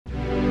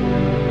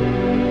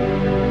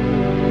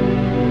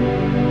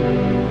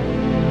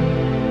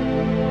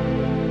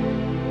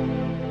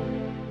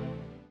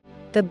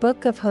The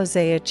book of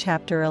Hosea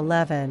chapter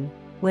 11.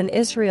 When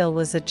Israel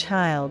was a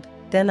child,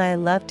 then I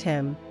loved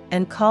him,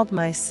 and called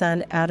my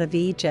son out of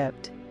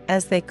Egypt,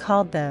 as they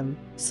called them,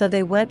 so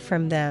they went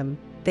from them.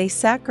 They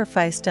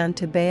sacrificed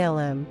unto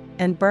Baalim,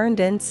 and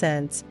burned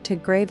incense to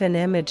graven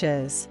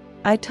images.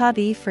 I taught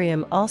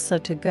Ephraim also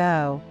to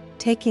go,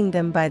 taking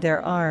them by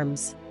their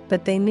arms,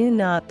 but they knew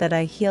not that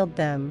I healed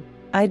them.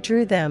 I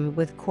drew them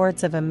with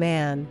cords of a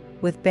man,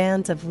 with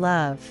bands of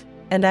love,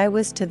 and I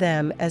was to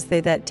them as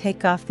they that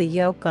take off the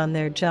yoke on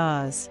their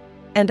jaws.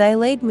 And I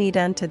laid meat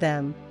unto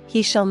them,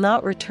 he shall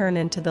not return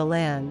into the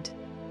land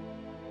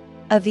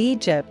of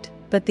Egypt,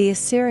 but the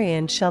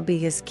Assyrian shall be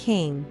his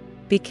king,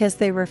 because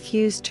they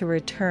refuse to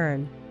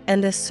return.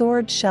 And the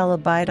sword shall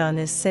abide on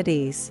his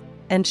cities,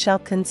 and shall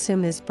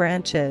consume his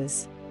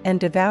branches, and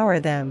devour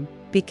them,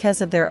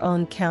 because of their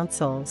own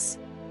counsels.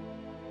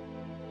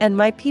 And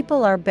my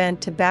people are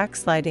bent to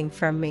backsliding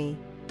from me,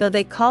 though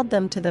they called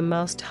them to the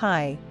Most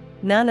High,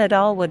 none at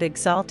all would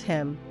exalt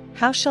him.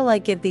 How shall I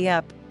give thee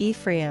up,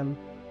 Ephraim?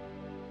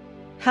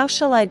 How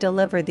shall I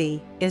deliver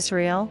thee,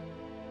 Israel?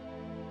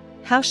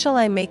 How shall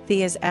I make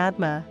thee as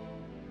Admah?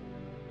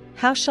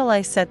 How shall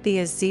I set thee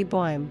as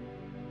Zeboim?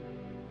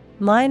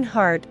 Mine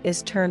heart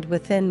is turned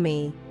within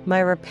me, my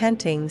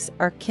repentings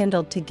are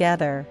kindled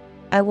together.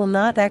 I will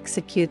not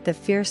execute the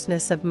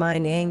fierceness of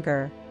mine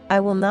anger, I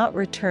will not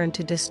return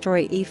to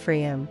destroy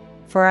Ephraim,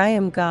 for I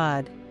am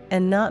God,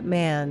 and not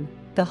man,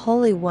 the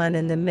Holy One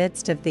in the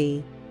midst of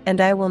thee,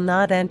 and I will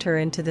not enter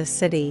into the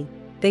city.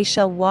 They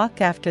shall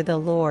walk after the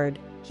Lord,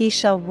 he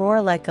shall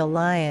roar like a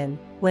lion.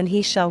 When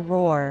he shall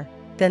roar,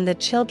 then the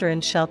children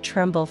shall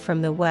tremble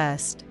from the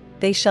west.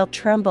 They shall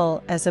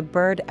tremble as a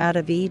bird out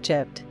of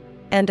Egypt,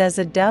 and as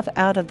a dove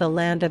out of the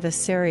land of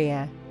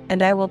Assyria,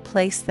 and I will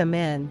place them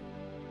in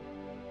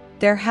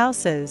their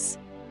houses.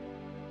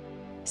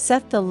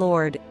 Saith the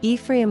Lord,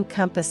 Ephraim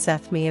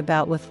compasseth me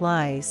about with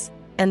lies,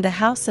 and the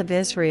house of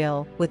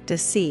Israel with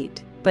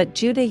deceit, but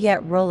Judah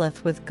yet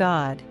rolleth with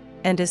God,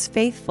 and is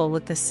faithful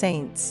with the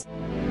saints.